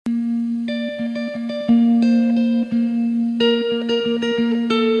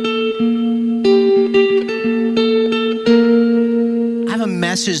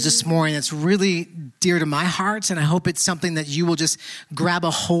message this morning that's really dear to my heart, and I hope it's something that you will just grab a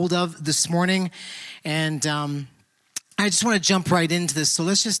hold of this morning. And I just want to jump right into this. So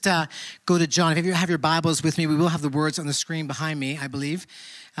let's just go to John. If you have your Bibles with me, we will have the words on the screen behind me, I believe.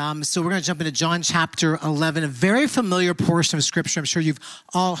 So we're going to jump into John chapter 11, a very familiar portion of Scripture I'm sure you've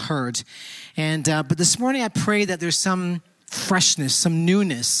all heard. And but this morning I pray that there's some freshness, some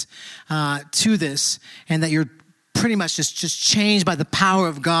newness to this, and that you're pretty much just changed by the power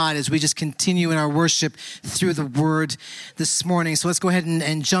of God as we just continue in our worship through the Word this morning. So let's go ahead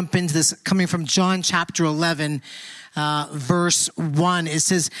and jump into this, coming from John chapter 11, verse 1. It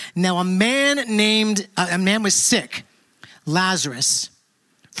says, "Now a man was sick, Lazarus,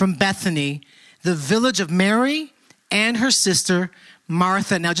 from Bethany, the village of Mary and her sister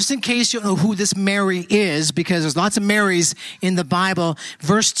Martha." Now, just in case you don't know who this Mary is, because there's lots of Marys in the Bible,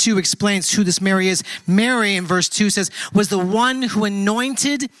 verse 2 explains who this Mary is. Mary, in verse 2 says, was the one who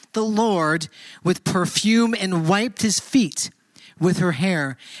anointed the Lord with perfume and wiped his feet with her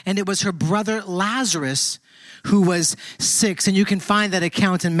hair. And it was her brother Lazarus who was sick. And you can find that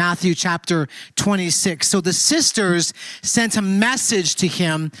account in Matthew chapter 26. So the sisters sent a message to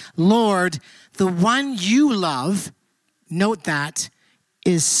him, "Lord, the one you love," note that,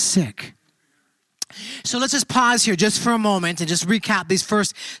 "is sick." So let's just pause here just for a moment and just recap these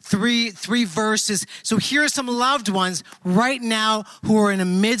first three verses. So here are some loved ones right now who are in the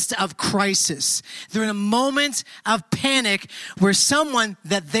midst of crisis. They're in a moment of panic where someone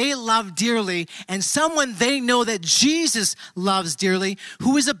that they love dearly and someone they know that Jesus loves dearly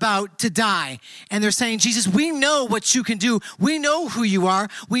who is about to die. And they're saying, "Jesus, we know what you can do. We know who you are.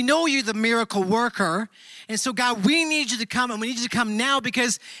 We know you're the miracle worker. And so, God, we need you to come, and we need you to come now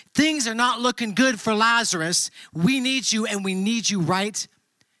because things are not looking good for Lazarus. We need you, and we need you right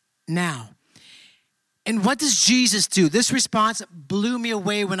now." And what does Jesus do? This response blew me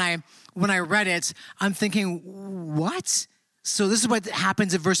away when I read it. I'm thinking, what? So this is what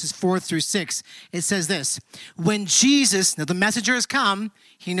happens in verses 4 through 6. It says this: when Jesus, now the messenger has come,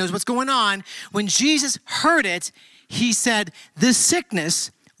 he knows what's going on. When Jesus heard it, he said, "This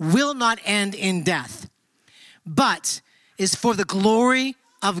sickness will not end in death, but is for the glory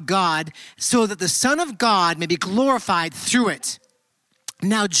of God, so that the Son of God may be glorified through it."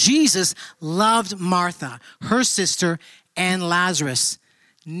 Now Jesus loved Martha, her sister, and Lazarus.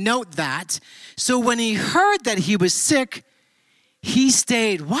 Note that. So when he heard that he was sick, he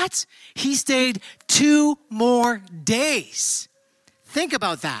stayed, what? He stayed 2 more days. Think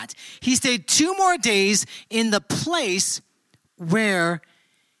about that. He stayed 2 more days in the place where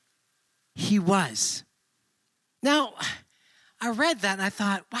he was. Now, I read that and I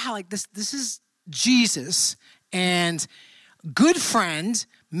thought, wow, like this is Jesus, and good friend,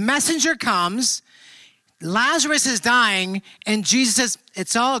 messenger comes, Lazarus is dying, and Jesus says,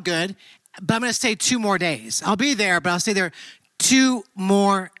 "It's all good, but I'm going to stay 2 more days. I'll be there, but I'll stay there 2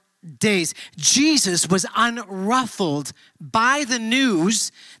 more days." Jesus was unruffled by the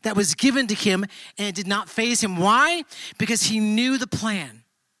news that was given to him, and it did not faze him. Why? Because he knew the plan.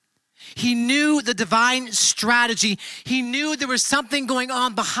 He knew the divine strategy. He knew there was something going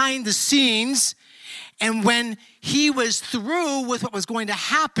on behind the scenes. And when he was through with what was going to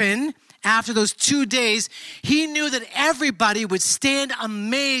happen after those 2 days, he knew that everybody would stand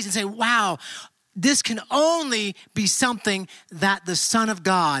amazed and say, wow, this can only be something that the Son of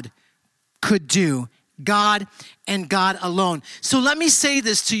God could do. God and God alone. So let me say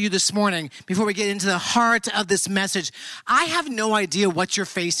this to you this morning before we get into the heart of this message. I have no idea what you're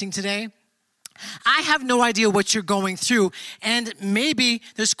facing today. I have no idea what you're going through. And maybe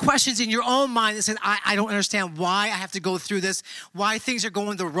there's questions in your own mind that say, I don't understand why I have to go through this, why things are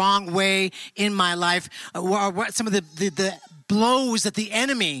going the wrong way in my life, or what some of the blows that the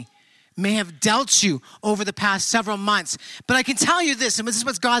enemy may have dealt you over the past several months. But I can tell you this, and this is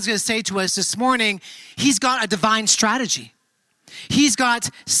what God's going to say to us this morning. He's got a divine strategy. He's got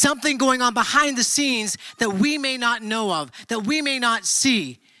something going on behind the scenes that we may not know of, that we may not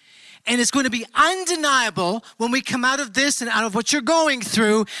see. And it's going to be undeniable when we come out of this and out of what you're going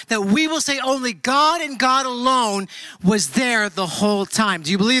through that we will say only God and God alone was there the whole time. Do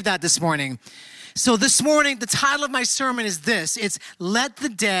you believe that this morning? So this morning, the title of my sermon is this. It's "Let the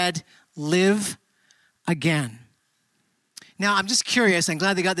Dead Live Again." Now, I'm just curious. I'm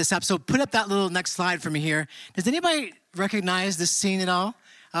glad they got this up. So put up that little next slide for me here. Does anybody recognize this scene at all?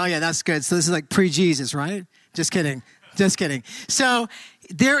 Oh, yeah, that's good. So this is like pre-Jesus, right? Just kidding. Just kidding. So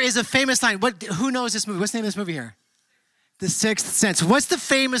there is a famous line. Who knows this movie? What's the name of this movie here? The Sixth Sense. What's the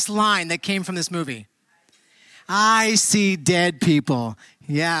famous line that came from this movie? "I see dead people."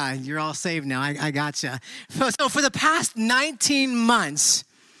 Yeah, you're all saved now. I gotcha. So for the past 19 months,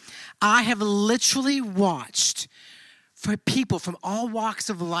 I have literally watched for people from all walks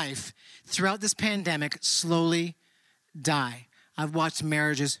of life throughout this pandemic slowly die. I've watched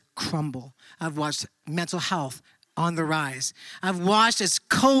marriages crumble. I've watched mental health on the rise. I've watched as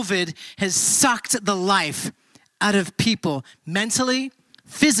COVID has sucked the life out of people mentally,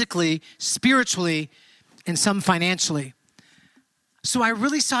 physically, spiritually, and some financially. So I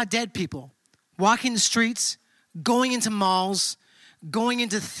really saw dead people walking the streets, going into malls, going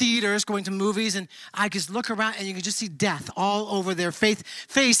into theaters, going to movies, and I just look around and you can just see death all over their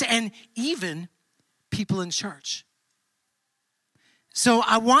face, and even people in church. So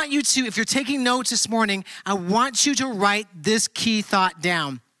I want you to, if you're taking notes this morning, I want you to write this key thought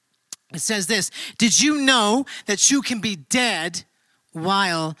down. It says this: did you know that you can be dead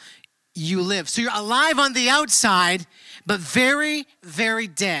while you live? So you're alive on the outside, but very, very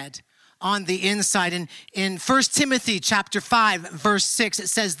dead on the inside. And in 1 Timothy chapter 5, verse 6, it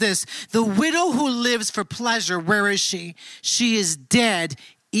says this: the widow who lives for pleasure, where is she? She is dead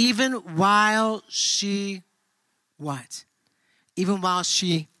even while she, what? Even while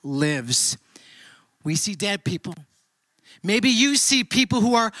she lives. We see dead people. Maybe you see people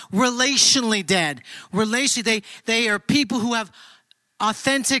who are relationally dead. Relationally, they are people who have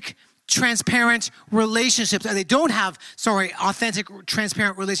authentic, transparent relationships. They don't have, authentic,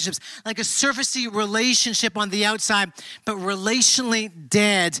 transparent relationships. Like a surfacey relationship on the outside, but relationally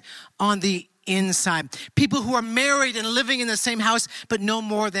dead on the inside. People who are married and living in the same house, but no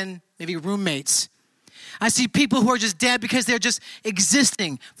more than maybe roommates. I see people who are just dead because they're just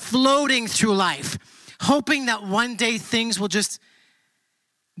existing, floating through life, hoping that one day things will just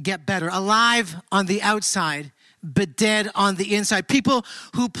get better. Alive on the outside, but dead on the inside. People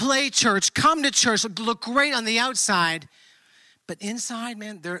who play church, come to church, look great on the outside, but inside,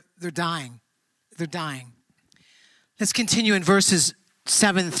 man, they're dying. They're dying. Let's continue in verses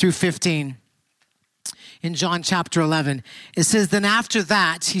 7 through 15. In John chapter 11, it says, then after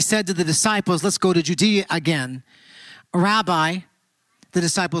that, he said to the disciples, let's go to Judea again. Rabbi, the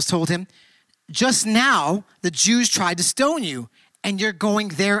disciples told him, just now the Jews tried to stone you, and you're going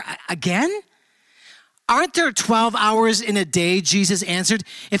there again? Aren't there 12 hours in a day? Jesus answered.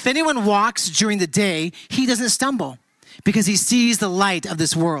 If anyone walks during the day, he doesn't stumble, because he sees the light of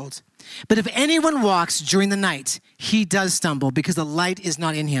this world. But if anyone walks during the night, he does stumble, because the light is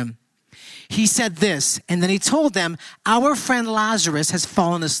not in him. He said this, and then he told them, our friend Lazarus has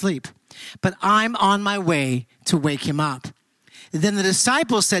fallen asleep, but I'm on my way to wake him up. Then the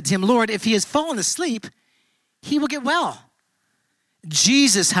disciples said to him, Lord, if he has fallen asleep, he will get well.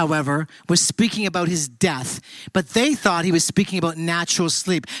 Jesus, however, was speaking about his death, but they thought he was speaking about natural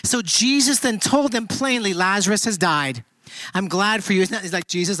sleep. So Jesus then told them plainly, Lazarus has died. I'm glad for you. It's like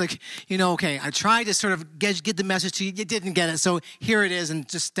Jesus, okay, I tried to sort of get the message to you. You didn't get it. So here it is, and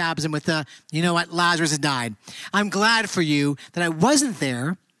just stabs him with you know what? Lazarus has died. I'm glad for you that I wasn't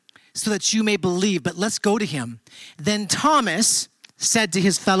there so that you may believe, but let's go to him. Then Thomas said to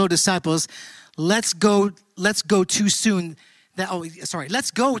his fellow disciples, let's go too soon.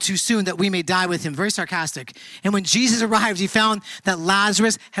 Let's go too soon that we may die with him. Very sarcastic. And when Jesus arrived, he found that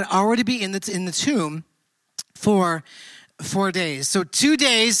Lazarus had already been in the tomb for 4 days. So 2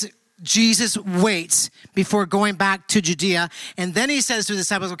 days, Jesus waits before going back to Judea. And then he says to the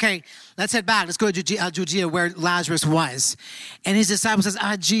disciples, okay, let's head back. Let's go to Judea where Lazarus was. And his disciple says,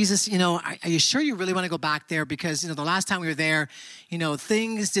 Jesus, are you sure you really want to go back there? Because, the last time we were there,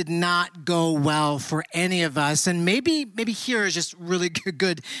 things did not go well for any of us. And maybe here is just really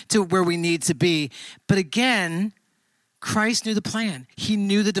good to where we need to be. But again, Christ knew the plan. He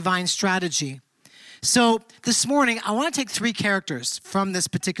knew the divine strategy. So this morning, I want to take 3 characters from this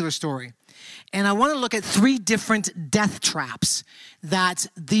particular story, and I want to look at 3 different death traps that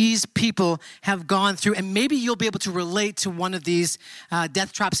these people have gone through, and maybe you'll be able to relate to one of these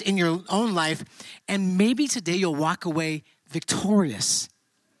death traps in your own life, and maybe today you'll walk away victorious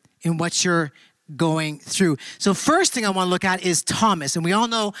in what you're going through. So first thing I want to look at is Thomas. And we all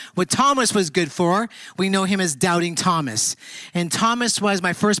know what Thomas was good for. We know him as Doubting Thomas. And Thomas was,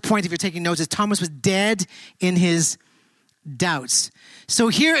 my first point, if you're taking notes, is Thomas was dead in his doubts. So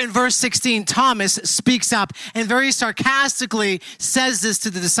here in verse 16, Thomas speaks up and very sarcastically says this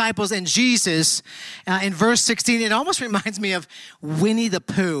to the disciples and Jesus. In verse 16, it almost reminds me of Winnie the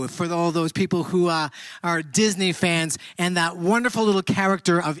Pooh for all those people who are Disney fans, and that wonderful little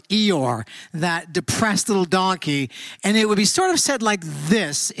character of Eeyore, that depressed little donkey. And it would be sort of said like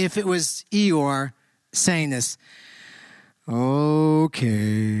this if it was Eeyore saying this.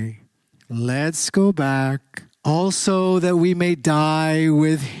 Okay, let's go back. Also that we may die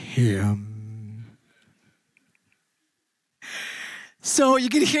with him. So you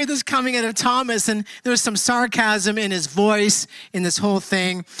can hear this coming out of Thomas, and there's some sarcasm in his voice in this whole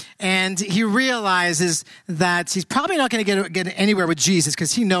thing. And he realizes that he's probably not going to get anywhere with Jesus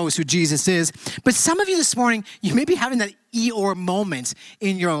because he knows who Jesus is. But some of you this morning, you may be having that Eeyore moment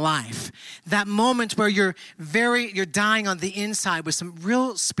in your life. That moment where you're dying on the inside with some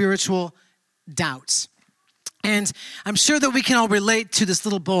real spiritual doubts. And I'm sure that we can all relate to this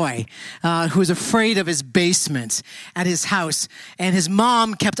little boy who was afraid of his basement at his house. And his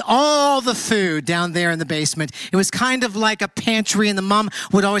mom kept all the food down there in the basement. It was kind of like a pantry. And the mom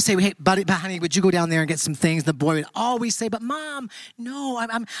would always say, hey, buddy, honey, would you go down there and get some things? The boy would always say, but Mom, no,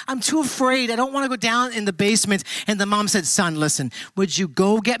 I'm too afraid. I don't want to go down in the basement. And the mom said, son, listen, would you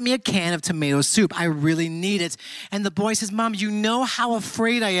go get me a can of tomato soup? I really need it. And the boy says, Mom, you know how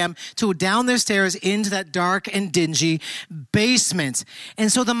afraid I am to go down the stairs into that dark and dingy basement.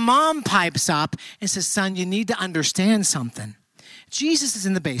 And so the mom pipes up and says, son, you need to understand something. Jesus is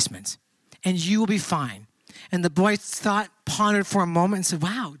in the basement and you will be fine. And the boy pondered for a moment and said,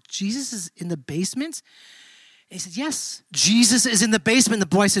 wow, Jesus is in the basement? And he said, yes, Jesus is in the basement. The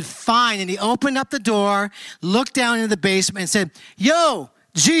boy said, fine. And he opened up the door, looked down into the basement and said, yo,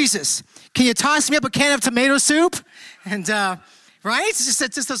 Jesus, can you toss me up a can of tomato soup? And, right? It's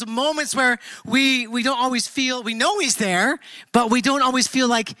just those moments where we don't always feel, we know he's there, but we don't always feel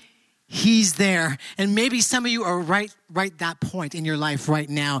like he's there. And maybe some of you are right that point in your life right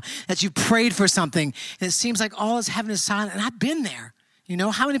now that you prayed for something and it seems like all is heaven is silent. And I've been there. You know,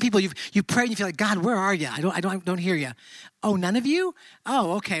 how many people you prayed and you feel like, God, where are you? I don't hear you. Oh, none of you?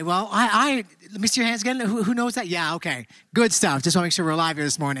 Oh, okay. Well, let me see your hands again. Who knows that? Yeah, okay. Good stuff. Just want to make sure we're alive here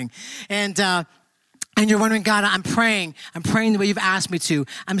this morning. And you're wondering, God, I'm praying the way you've asked me to.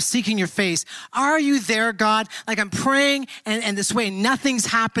 I'm seeking your face. Are you there, God? Like I'm praying and this way nothing's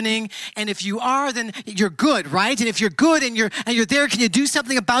happening. And if you are, then you're good, right? And if you're good and you're there, can you do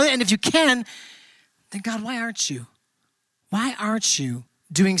something about it? And if you can, then God, why aren't you? Why aren't you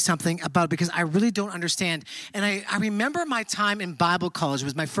doing something about it? Because I really don't understand. And I remember my time in Bible college. It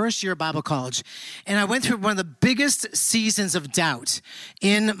was my first year of Bible college. And I went through one of the biggest seasons of doubt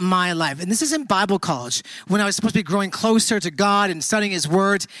in my life. And this is in Bible college when I was supposed to be growing closer to God and studying his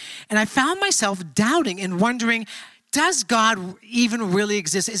word. And I found myself doubting and wondering, does God even really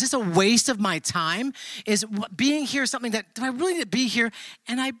exist? Is this a waste of my time? Is being here something that, do I really need to be here?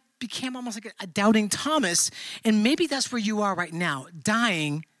 And I became almost like a doubting Thomas. And maybe that's where you are right now,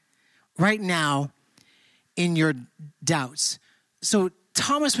 dying right now in your doubts. So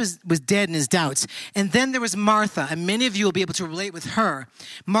Thomas was dead in his doubts. And then there was Martha, and many of you will be able to relate with her.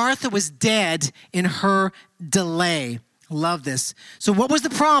 Martha was dead in her delay. Love this. So what was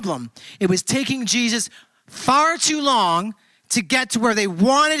the problem? It was taking Jesus far too long to get to where they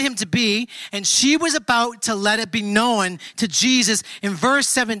wanted him to be, and she was about to let it be known to Jesus in verse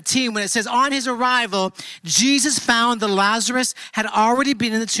 17 when it says, on his arrival, Jesus found that Lazarus had already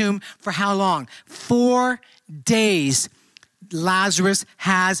been in the tomb for how long? 4 days. Lazarus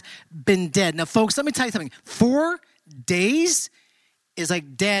has been dead. Now, folks, let me tell you something. 4 days is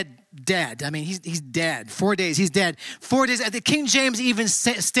like dead. I mean, he's dead. 4 days, he's dead. 4 days. The King James even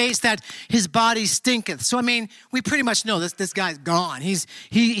states that his body stinketh. So, I mean, we pretty much know this guy's gone. He's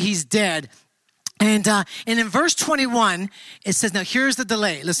dead. And in verse 21, it says, now here's the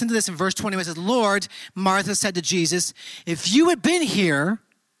delay. Listen to this in verse 21. It says, Lord, Martha said to Jesus, if you had been here,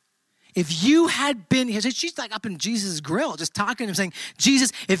 she's like up in Jesus' grill, just talking to him, saying,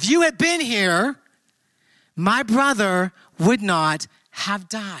 Jesus, if you had been here, my brother would not have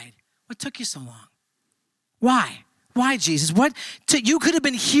died. What took you so long? Why? Why, Jesus? You could have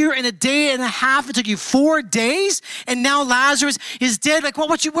been here in a day and a half. It took you 4 days, and now Lazarus is dead. Like, what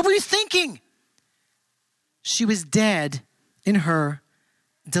were you thinking? She was dead in her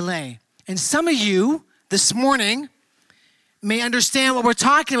delay. And some of you this morning may understand what we're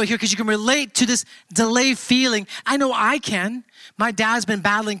talking about here because you can relate to this delay feeling. I know I can. My dad's been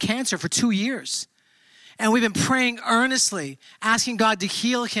battling cancer for 2 years. And we've been praying earnestly, asking God to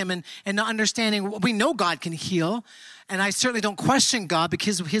heal him and not understanding. We know God can heal. And I certainly don't question God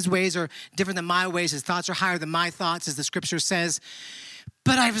because his ways are different than my ways. His thoughts are higher than my thoughts, as the scripture says.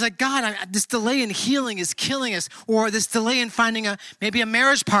 But I was like, God, this delay in healing is killing us. Or this delay in finding maybe a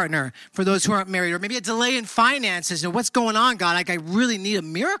marriage partner for those who aren't married. Or maybe a delay in finances. What's going on, God? Like, I really need a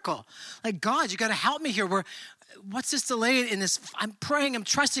miracle. Like, God, you got to help me here. What's this delay in this? I'm praying, I'm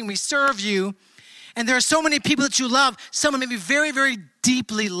trusting, we serve you. And there are so many people that you love, someone maybe very, very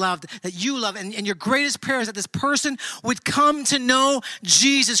deeply loved, that you love. And your greatest prayer is that this person would come to know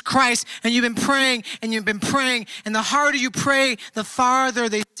Jesus Christ. And you've been praying, and you've been praying. And the harder you pray, the farther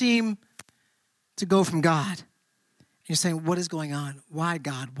they seem to go from God. And You're saying, what is going on? Why,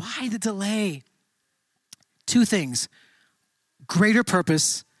 God? Why the delay? Two things: greater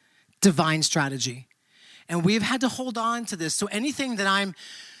purpose, divine strategy. And we've had to hold on to this. So anything that I'm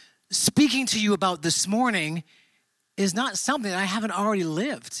speaking to you about this morning is not something that I haven't already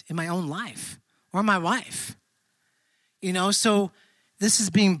lived in my own life or my wife. So this is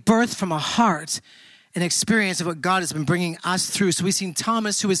being birthed from a heart, an experience of what God has been bringing us through. So we've seen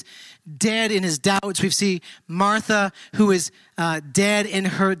Thomas, who is dead in his doubts. We've seen Martha, who is dead in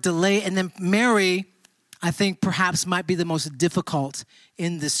her delay. And then Mary, I think perhaps might be the most difficult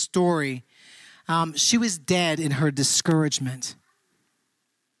in this story. She was dead in her discouragement.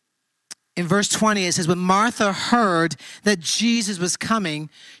 In verse 20, it says, when Martha heard that Jesus was coming,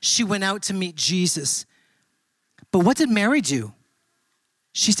 she went out to meet Jesus. But what did Mary do?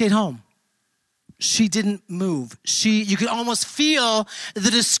 She stayed home. She didn't move. You could almost feel the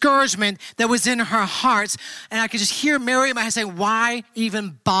discouragement that was in her heart. And I could just hear Mary in my head saying, why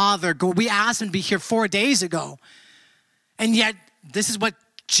even bother? We asked him to be here 4 days ago. And yet, this is what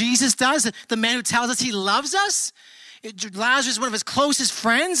Jesus does. The man who tells us he loves us. Lazarus is one of his closest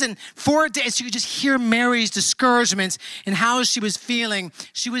friends, and 4 days, you could just hear Mary's discouragement and how she was feeling.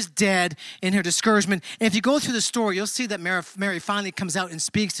 She was dead in her discouragement. And if you go through the story, you'll see that Mary finally comes out and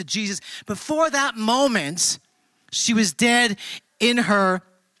speaks to Jesus. But for that moment, she was dead in her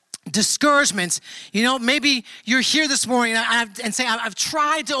discouragement. Maybe you're here this morning and say, I've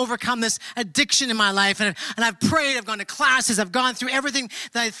tried to overcome this addiction in my life, and I've prayed, I've gone to classes, I've gone through everything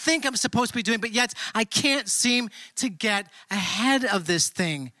that I think I'm supposed to be doing, but yet I can't seem to get ahead of this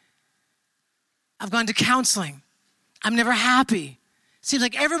thing. I've gone to counseling. I'm never happy. Seems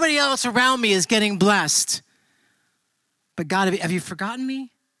like everybody else around me is getting blessed. But God, have you forgotten me?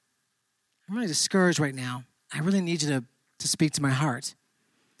 I'm really discouraged right now. I really need you to speak to my heart.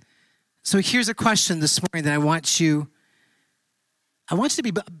 So here's a question this morning that I want you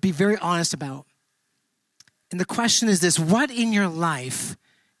to be very honest about. And the question is this: what in your life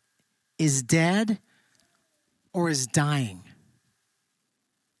is dead or is dying?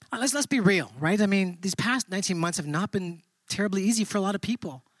 Let's be real, right? I mean, these past 19 months have not been terribly easy for a lot of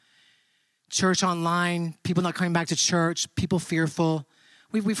people. Church online, people not coming back to church, people fearful.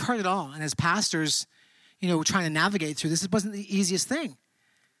 We've heard it all. And as pastors, we're trying to navigate through this. It wasn't the easiest thing.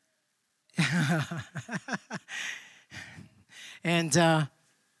 And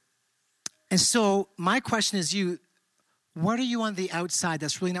so my question is what are you on the outside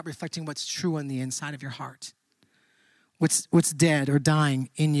that's really not reflecting what's true on the inside of your heart? What's dead or dying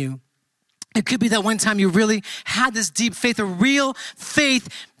in you? It could be that one time you really had this deep faith, a real faith,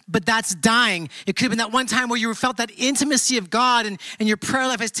 but that's dying. It could have been that one time where you felt that intimacy of God and your prayer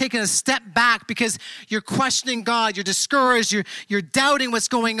life has taken a step back because you're questioning God, you're discouraged, you're doubting what's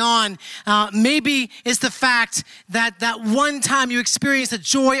going on. Maybe it's the fact that one time you experienced the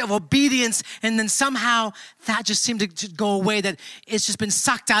joy of obedience and then somehow that just seemed to go away, that it's just been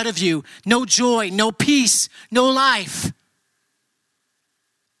sucked out of you. No joy, no peace, no life.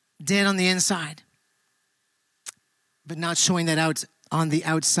 Dead on the inside, but not showing that out on the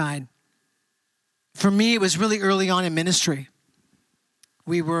outside. For me, it was really early on in ministry.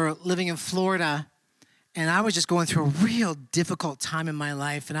 We were living in Florida, and I was just going through a real difficult time in my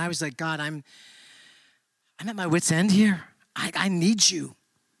life. And I was like, God, I'm at my wit's end here. I need you.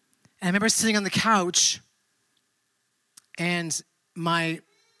 And I remember sitting on the couch, and my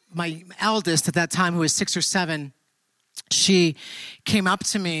eldest at that time, who was 6 or 7, she came up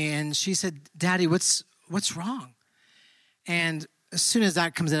to me and she said, Daddy, what's wrong? And as soon as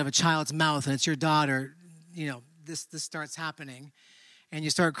that comes out of a child's mouth and it's your daughter, this starts happening and you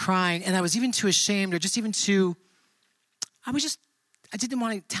start crying. And I was even too ashamed, or just even too, I didn't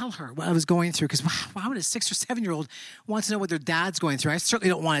want to tell her what I was going through, because why would a 6 or 7-year-old want to know what their dad's going through? I certainly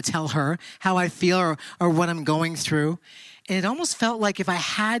don't want to tell her how I feel or what I'm going through. And it almost felt like if I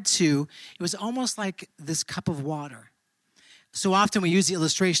had to, it was almost like this cup of water. So often we use the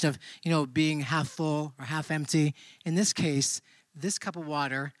illustration of, being half full or half empty. In this case, this cup of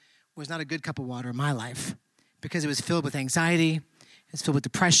water was not a good cup of water in my life, because it was filled with anxiety, it was filled with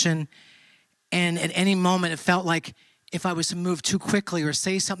depression, and at any moment it felt like if I was to move too quickly or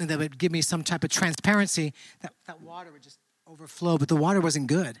say something that would give me some type of transparency, that water would just overflow, but the water wasn't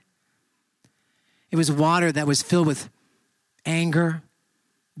good. It was water that was filled with anger,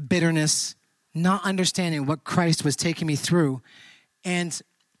 bitterness, not understanding what Christ was taking me through. And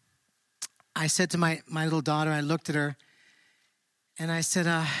I said to my little daughter, I looked at her, and I said,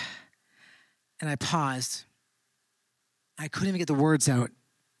 and I paused. I couldn't even get the words out.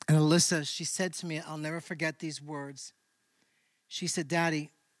 And Alyssa, she said to me, I'll never forget these words. She said, Daddy,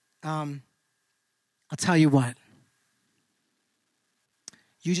 I'll tell you what.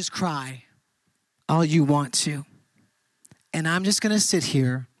 You just cry all you want to. And I'm just going to sit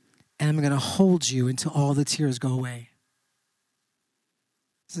here and I'm going to hold you until all the tears go away.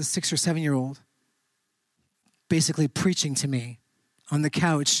 This is a 6 or 7-year-old basically preaching to me on the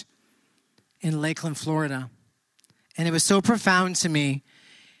couch in Lakeland, Florida. And it was so profound to me.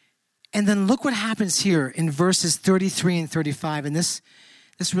 And then look what happens here in verses 33 and 35. And this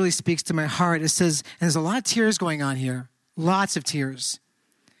really speaks to my heart. It says, and there's a lot of tears going on here, lots of tears.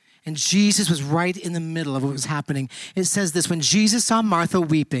 And Jesus was right in the middle of what was happening. It says this, when Jesus saw Martha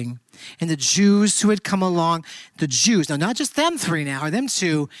weeping and the Jews who had come along, the Jews, now not just them three now, or them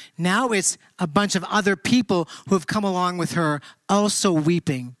two, now it's a bunch of other people who have come along with her also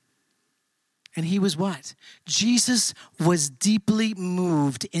weeping. And he was what? Jesus was deeply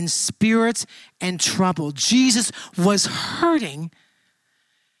moved in spirit and troubled. Jesus was hurting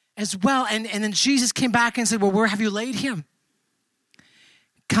as well. And then Jesus came back and said, well, where have you laid him?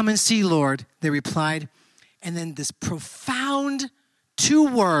 Come and see, Lord, they replied. And then this profound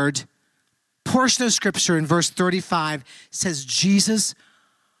 2-word portion of scripture in verse 35 says, Jesus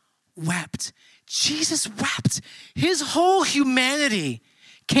wept. Jesus wept. His whole humanity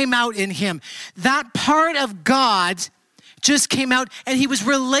came out in him. That part of God just came out, and he was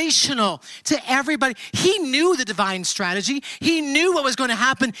relational to everybody. He knew the divine strategy. He knew what was going to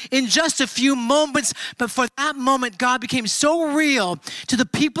happen in just a few moments, but for that moment, God became so real to the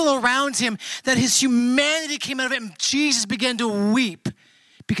people around him that his humanity came out of it, and Jesus began to weep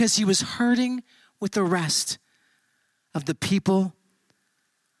because he was hurting with the rest of the people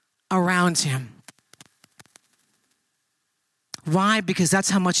around him. Why? Because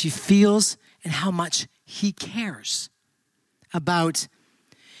that's how much he feels and how much he cares about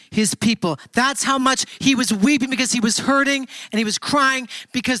his people. That's how much he was weeping, because he was hurting, and he was crying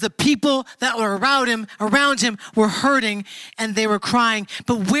because the people that were around him were hurting and they were crying.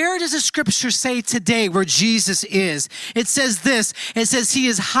 But where does the scripture say today where Jesus is? It says this, it says he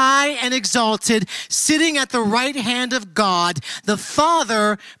is high and exalted, sitting at the right hand of God, the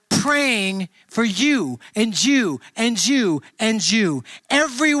Father, praying for you and you and you and you.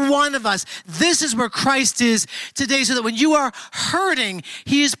 Every one of us. This is where Christ is today, so that when you are hurting,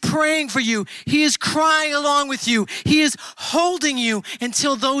 he is praying for you. He is crying along with you. He is holding you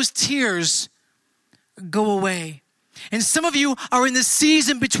until those tears go away. And some of you are in the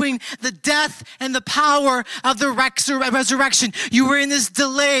season between the death and the power of the resurrection. You were in this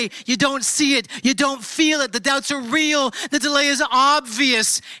delay. You don't see it. You don't feel it. The doubts are real. The delay is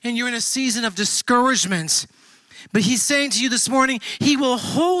obvious. And you're in a season of discouragement. But he's saying to you this morning, he will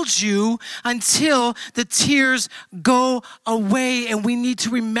hold you until the tears go away. And we need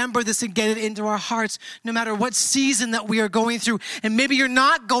to remember this and get it into our hearts, no matter what season that we are going through. And maybe you're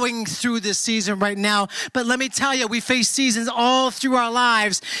not going through this season right now, but let me tell you, we face seasons all through our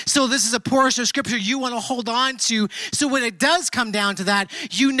lives. So this is a portion of scripture you want to hold on to. So when it does come down to that,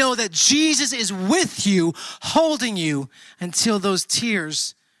 you know that Jesus is with you, holding you until those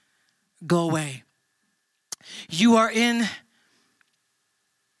tears go away. You are in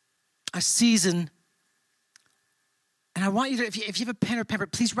a season, and I want you to, if you have a pen or paper,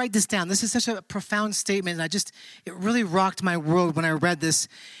 please write this down. This is such a profound statement, and it really rocked my world when I read this.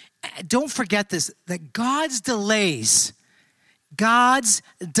 Don't forget this, that God's delays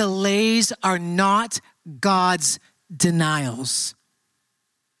are not God's denials.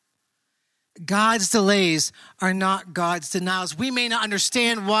 God's delays are not God's denials. We may not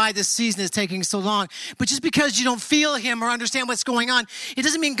understand why this season is taking so long, but just because you don't feel him or understand what's going on, it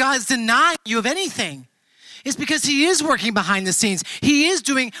doesn't mean God's denying you of anything. It's because he is working behind the scenes. He is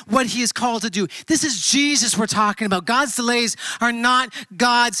doing what he is called to do. This is Jesus we're talking about. God's delays are not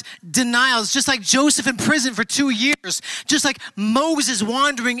God's denials. Just like Joseph in prison for 2 years, just like Moses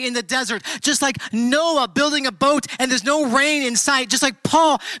wandering in the desert, just like Noah building a boat and there's no rain in sight, just like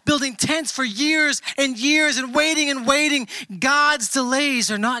Paul building tents for years and years and waiting. God's delays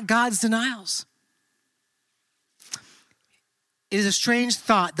are not God's denials. It is a strange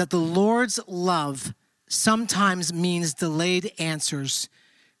thought that the Lord's love sometimes means delayed answers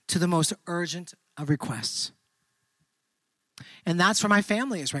to the most urgent of requests. And that's where my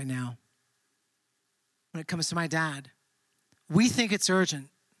family is right now when it comes to my dad. We think it's urgent.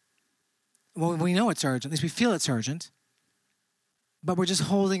 Well, we know it's urgent. At least we feel it's urgent. But we're just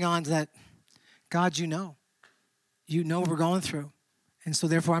holding on to that. God, you know what we're going through. And so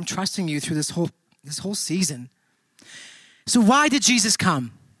therefore I'm trusting you through this whole season. So why did Jesus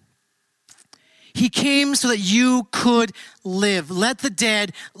come? He came so that you could live. Let the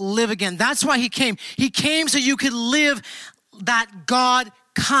dead live again. That's why he came. He came so you could live that God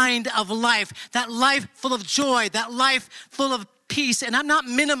kind of life, that life full of joy, that life full of peace, and I'm not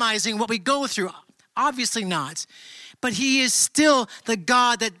minimizing what we go through. Obviously not. But he is still the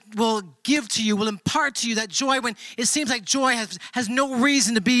God that will give to you, will impart to you that joy when it seems like joy has no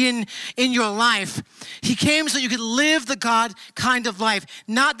reason to be in your life. He came so you could live the God kind of life,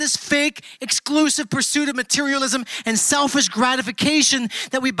 not this fake, exclusive pursuit of materialism and selfish gratification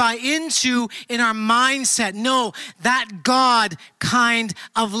that we buy into in our mindset. No, that God kind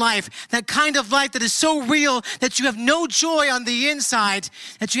of life, that kind of life that is so real that you have no joy on the inside,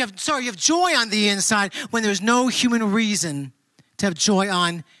 you have joy on the inside when there's no human reason to have joy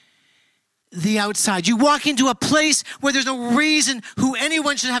on the outside. You walk into a place where there's no reason who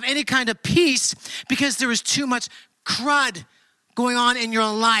anyone should have any kind of peace because there is too much crud going on in your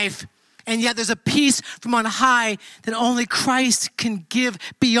life. And yet there's a peace from on high that only Christ can give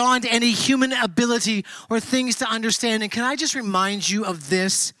beyond any human ability or things to understand. And can I just remind you of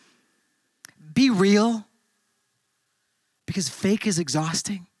this? Be real, because fake is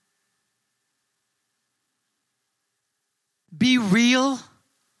exhausting. Be real.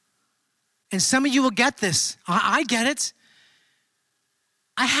 And some of you will get this. I get it.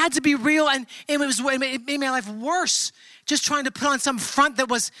 I had to be real, and it made my life worse. Just trying to put on some front that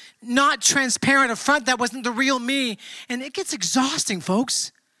was not transparent, a front that wasn't the real me. And it gets exhausting,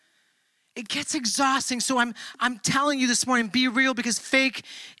 folks. It gets exhausting. So I'm telling you this morning, be real, because fake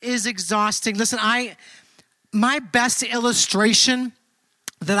is exhausting. Listen, my best illustration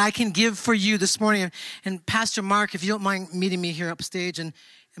that I can give for you this morning, and Pastor Mark, if you don't mind meeting me here upstage, and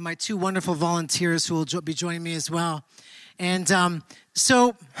my two wonderful volunteers who will be joining me as well. And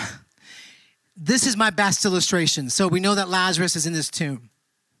so this is my best illustration. So we know that Lazarus is in this tomb.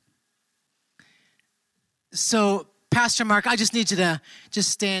 So Pastor Mark, I just need you to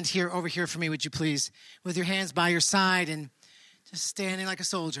just stand over here for me, would you please? With your hands by your side and just standing like a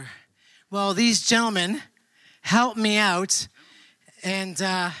soldier. Well, these gentlemen helped me out. And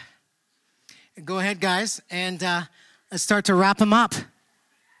go ahead, guys, and let's start to wrap them up.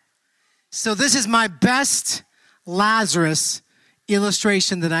 So this is my best Lazarus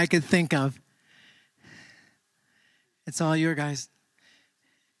illustration that I could think of. It's all your guys.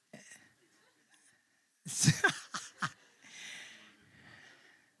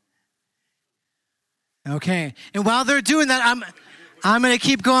 Okay, and while they're doing that, I'm going to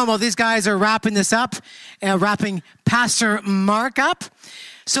keep going while these guys are wrapping this up, wrapping Pastor Mark up.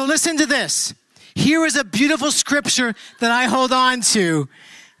 So listen to this. Here is a beautiful scripture that I hold on to.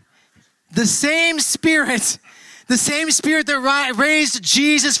 The same spirit that raised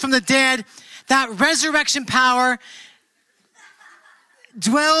Jesus from the dead, that resurrection power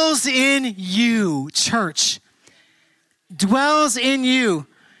dwells in you, church. Dwells in you.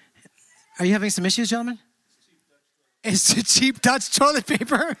 Are you having some issues, gentlemen? It's a cheap Dutch toilet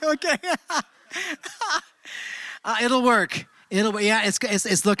paper. Okay. It'll work.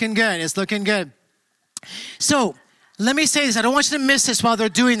 It's looking good. It's looking good. So let me say this. I don't want you to miss this while they're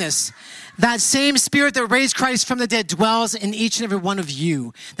doing this. That same spirit that raised Christ from the dead dwells in each and every one of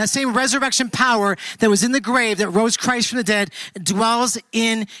you. That same resurrection power that was in the grave that rose Christ from the dead dwells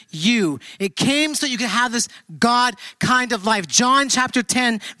in you. It came so you could have this God kind of life. John chapter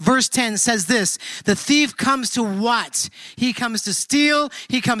 10, verse 10 says this: the thief comes to what? He comes to steal,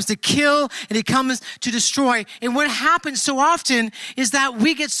 he comes to kill, and he comes to destroy. And what happens so often is that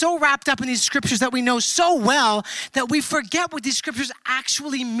we get so wrapped up in these scriptures that we know so well that we forget what these scriptures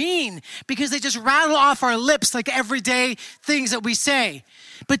actually mean, because they just rattle off our lips like everyday things that we say.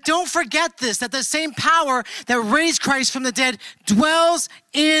 But don't forget this, that the same power that raised Christ from the dead dwells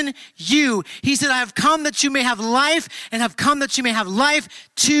in you. He said, I have come that you may have life, and have come that you may have life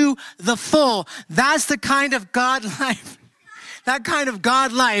to the full. That's the kind of God life, that kind of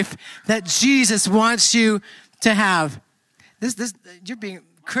God life that Jesus wants you to have.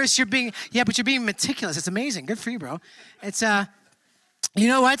 Chris, you're being meticulous. It's amazing. Good for you, bro. It's, you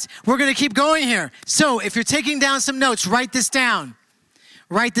know what? We're going to keep going here. So if you're taking down some notes, write this down.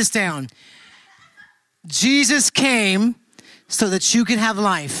 Write this down. Jesus came so that you can have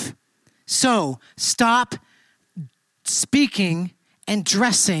life. So stop speaking and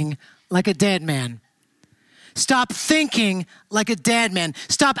dressing like a dead man. Stop thinking like a dead man.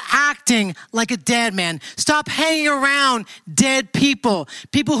 Stop acting like a dead man. Stop hanging around dead people,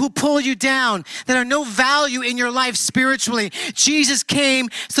 people who pull you down, that are no value in your life spiritually. Jesus came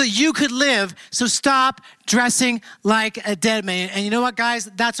so you could live, so stop dressing like a dead man. And you know what, guys?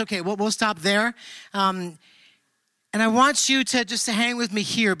 That's okay. We'll stop there. And I want you to just hang with me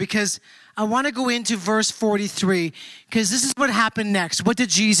here, because I want to go into verse 43, because this is what happened next. What did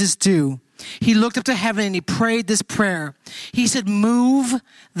Jesus do? He looked up to heaven and he prayed this prayer. He said, move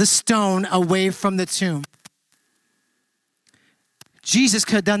the stone away from the tomb. Jesus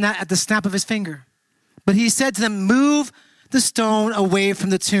could have done that at the snap of his finger. But he said to them, move the stone away from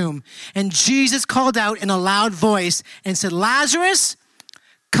the tomb. And Jesus called out in a loud voice and said, Lazarus,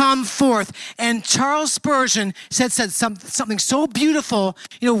 come forth. And Charles Spurgeon said something so beautiful.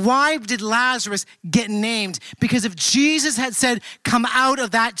 Why did Lazarus get named? Because if Jesus had said, come out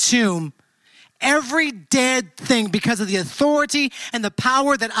of that tomb, every dead thing, because of the authority and the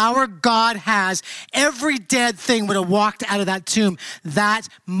power that our God has, every dead thing would have walked out of that tomb that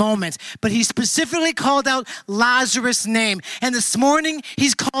moment. But he specifically called out Lazarus' name. And this morning,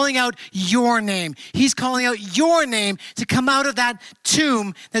 he's calling out your name. He's calling out your name to come out of that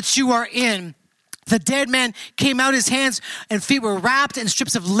tomb that you are in. The dead man came out, his hands and feet were wrapped in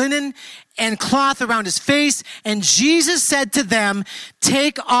strips of linen and cloth around his face. And Jesus said to them,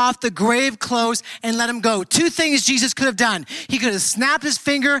 take off the grave clothes and let him go. Two things Jesus could have done. He could have snapped his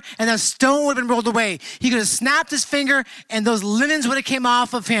finger and that stone would have been rolled away. He could have snapped his finger and those linens would have came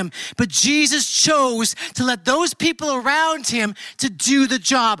off of him. But Jesus chose to let those people around him to do the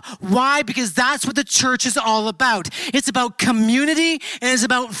job. Why? Because that's what the church is all about. It's about community and it's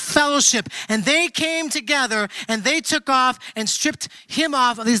about fellowship. And they came together and they took off and stripped him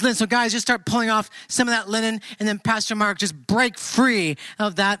off of these linens. So guys, just start pulling off some of that linen, and then Pastor Mark, just break free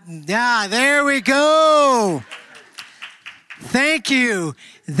of that. Yeah, there we go. Thank you.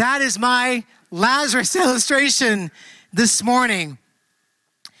 That is my Lazarus illustration this morning.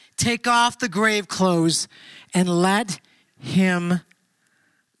 Take off the grave clothes and let him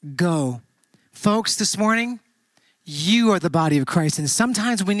go. Folks, this morning, you are the body of Christ, and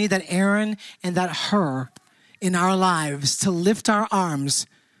sometimes we need that Aaron and that Hur in our lives to lift our arms,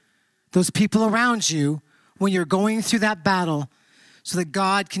 those people around you, when you're going through that battle, so that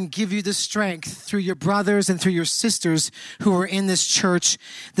God can give you the strength through your brothers and through your sisters who are in this church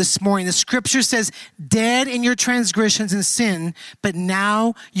this morning. The scripture says, dead in your transgressions and sin, but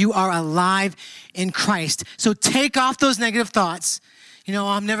now you are alive in Christ. So take off those negative thoughts.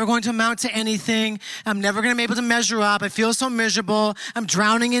 I'm never going to amount to anything. I'm never going to be able to measure up. I feel so miserable. I'm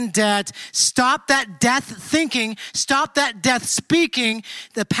drowning in debt. Stop that death thinking. Stop that death speaking.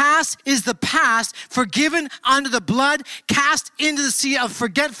 The past is the past, forgiven under the blood, cast into the sea of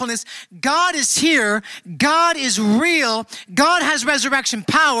forgetfulness. God is here. God is real. God has resurrection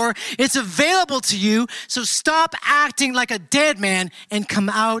power. It's available to you. So stop acting like a dead man and come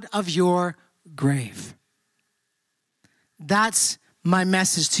out of your grave. That's my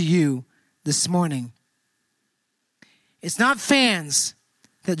message to you this morning. It's not fans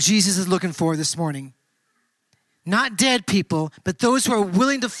that Jesus is looking for this morning. Not dead people, but those who are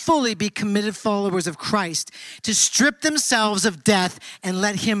willing to fully be committed followers of Christ, to strip themselves of death and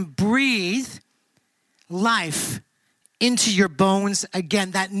let him breathe life into your bones again.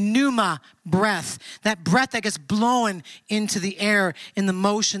 That pneuma breath, that breath that gets blown into the air in the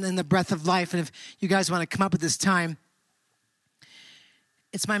motion and the breath of life. And if you guys want to come up at this time,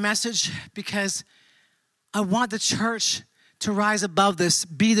 it's my message because I want the church to rise above this,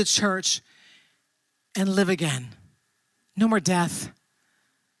 be the church, and live again. No more death.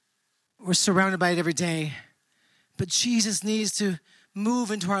 We're surrounded by it every day. But Jesus needs to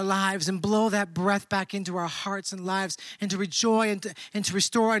move into our lives and blow that breath back into our hearts and lives and to rejoice and to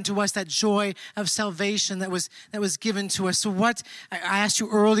restore unto us that joy of salvation that was given to us. So what, I asked you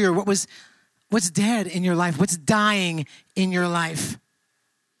earlier, what's dead in your life? What's dying in your life?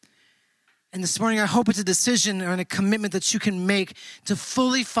 And this morning, I hope it's a decision or a commitment that you can make to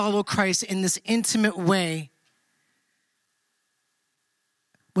fully follow Christ in this intimate way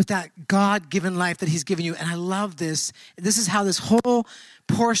with that God-given life that he's given you. And I love this. This is how this whole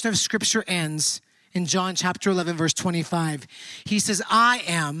portion of Scripture ends in John chapter 11, verse 25. He says, I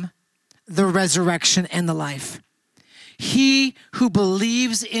am the resurrection and the life. He who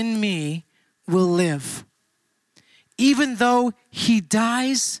believes in me will live. Even though he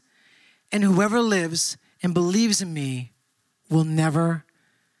dies, and whoever lives and believes in me will never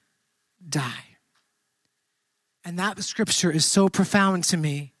die. And that scripture is so profound to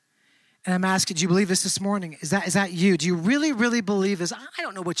me. And I'm asking, do you believe this morning? Is that you? Do you really, really believe this? I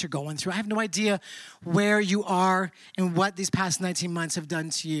don't know what you're going through. I have no idea where you are and what these past 19 months have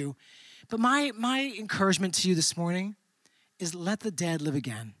done to you. But my encouragement to you this morning is let the dead live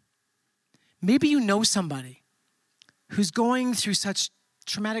again. Maybe you know somebody who's going through such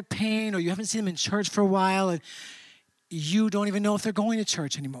traumatic pain, or you haven't seen them in church for a while, and you don't even know if they're going to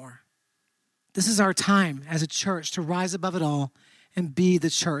church anymore. This is our time as a church to rise above it all and be the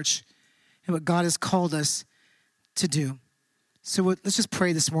church and what God has called us to do. So let's just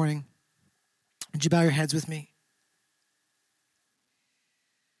pray this morning. Would you bow your heads with me?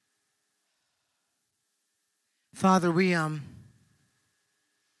 Father, we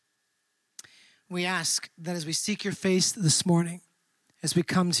we ask that as we seek your face this morning, as we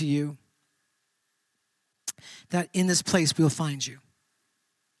come to you, that in this place we will find you.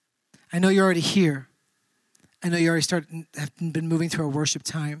 I know you're already here. I know you already have been moving through our worship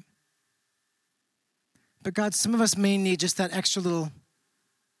time. But God, some of us may need just that extra little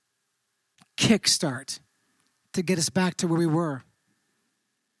kickstart to get us back to where we were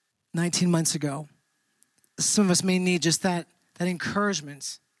 19 months ago. Some of us may need just that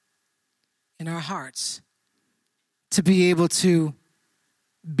encouragement in our hearts to be able to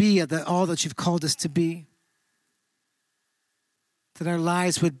be all that you've called us to be. That our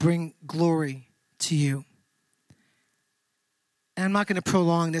lives would bring glory to you. And I'm not going to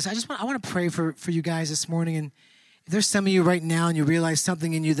prolong this. I want to pray for you guys this morning. And if there's some of you right now and you realize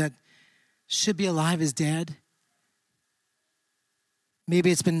something in you that should be alive is dead,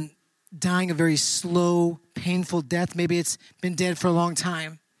 maybe it's been dying a very slow, painful death. Maybe it's been dead for a long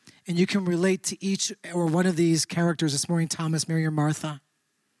time. And you can relate to each or one of these characters this morning, Thomas, Mary, or Martha.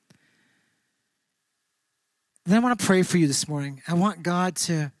 Then I want to pray for you this morning. I want God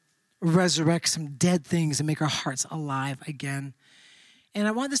to resurrect some dead things and make our hearts alive again. And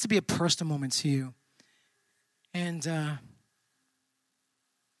I want this to be a personal moment to you. And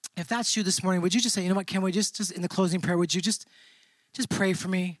if that's you this morning, would you just say, you know what, Ken, just in the closing prayer, would you just pray for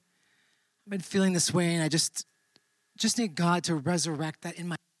me? I've been feeling this way, and I just need God to resurrect that in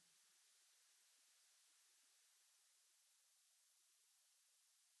my.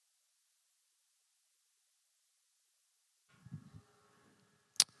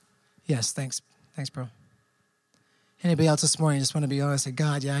 Yes, thanks, bro. Anybody else this morning just want to be honest? Say,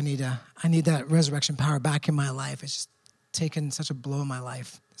 God, yeah, I need that resurrection power back in my life. It's just taken such a blow in my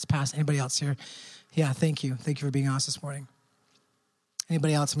life this past. Anybody else here? Yeah, thank you for being honest this morning.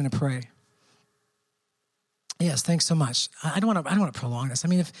 Anybody else? I'm going to pray. Yes, thanks so much. I don't want to prolong this. I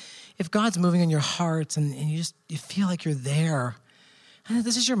mean, if God's moving in your heart and you feel like you're there, and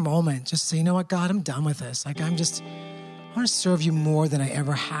this is your moment. Just say, you know what, God, I'm done with this. Like I want to serve you more than I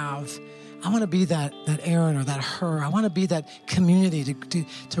ever have. I want to be that Aaron or that her. I want to be that community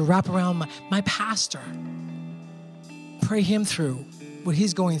to wrap around my pastor. Pray him through what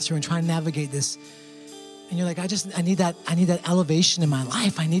he's going through and try and navigate this. And you're like, I need that elevation in my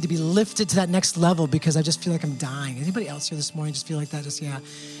life. I need to be lifted to that next level because I just feel like I'm dying. Anybody else here this morning just feel like that? Just, yeah.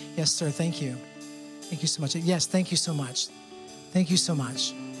 Yes, sir. Thank you. Thank you so much. Yes, thank you so much. Thank you so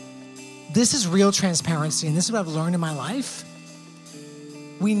much. This is real transparency, and this is what I've learned in my life.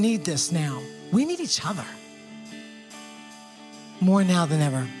 We need this now. We need each other. More now than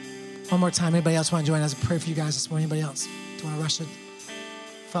ever. One more time. Anybody else want to join us? I pray for you guys this morning. Anybody else? Do you want to rush it?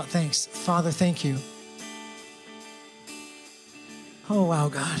 Thanks. Father, thank you. Oh, wow,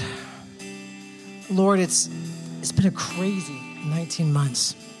 God. Lord, it's been a crazy 19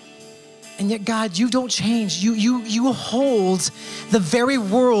 months. And yet, God, you don't change. You hold the very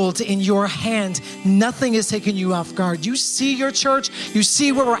world in your hand. Nothing is taking you off guard. You see your church. You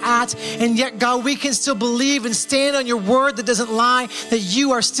see where we're at. And yet, God, we can still believe and stand on your word that doesn't lie, that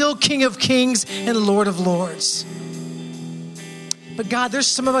you are still King of Kings and Lord of Lords. But God, there's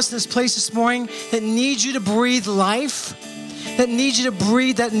some of us in this place this morning that need you to breathe life, that need you to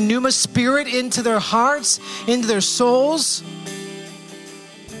breathe that pneuma spirit into their hearts, into their souls.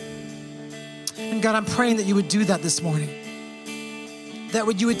 And God, I'm praying that you would do that this morning. That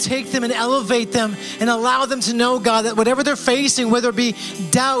you would take them and elevate them and allow them to know, God, that whatever they're facing, whether it be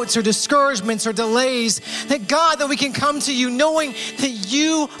doubts or discouragements or delays, that God, that we can come to you knowing that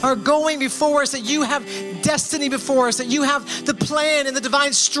you are going before us, that you have destiny before us, that you have the plan and the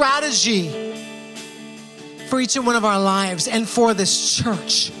divine strategy for each and one of our lives and for this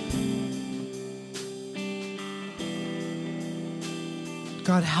church.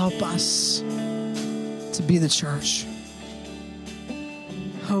 God, help us to be the church.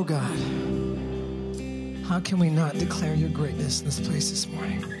 Oh God, how can we not declare your greatness in this place this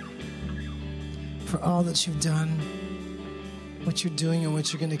morning? For all that you've done, what you're doing, and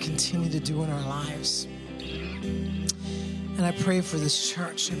what you're going to continue to do in our lives. And I pray for this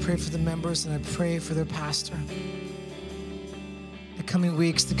church. I pray for the members, and I pray for their pastor. The coming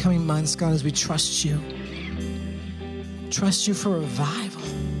weeks, the coming months, God, as we trust you. Trust you for revival.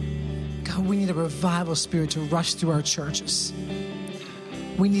 God, we need a revival spirit to rush through our churches.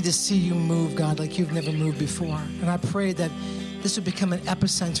 We need to see you move, God, like you've never moved before. And I pray that this would become an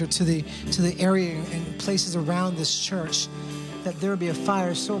epicenter to the area and places around this church, that there would be a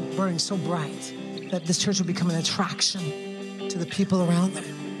fire so burning, so bright, that this church would become an attraction to the people around them.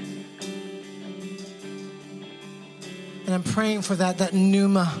 And I'm praying for that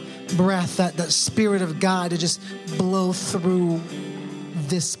pneuma breath, that Spirit of God to just blow through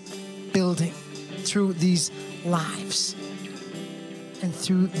this building, through these lives and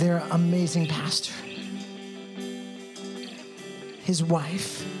through their amazing pastor, his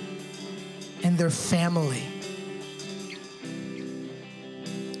wife, and their family.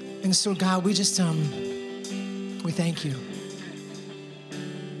 And so, God, we just, we thank you.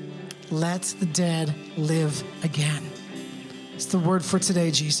 Let the dead live again. It's the word for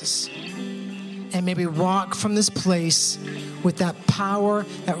today, Jesus. And may we walk from this place with that power,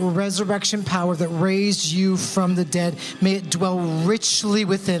 that resurrection power that raised you from the dead. May it dwell richly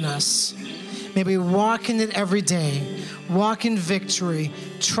within us. May we walk in it every day, walk in victory,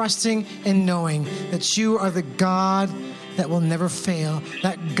 trusting and knowing that you are the God that will never fail,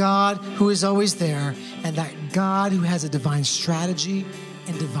 that God who is always there, and that God who has a divine strategy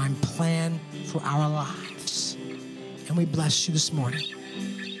and divine plan for our lives. And we bless you this morning.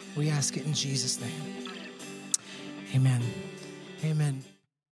 We ask it in Jesus' name. Amen. Amen.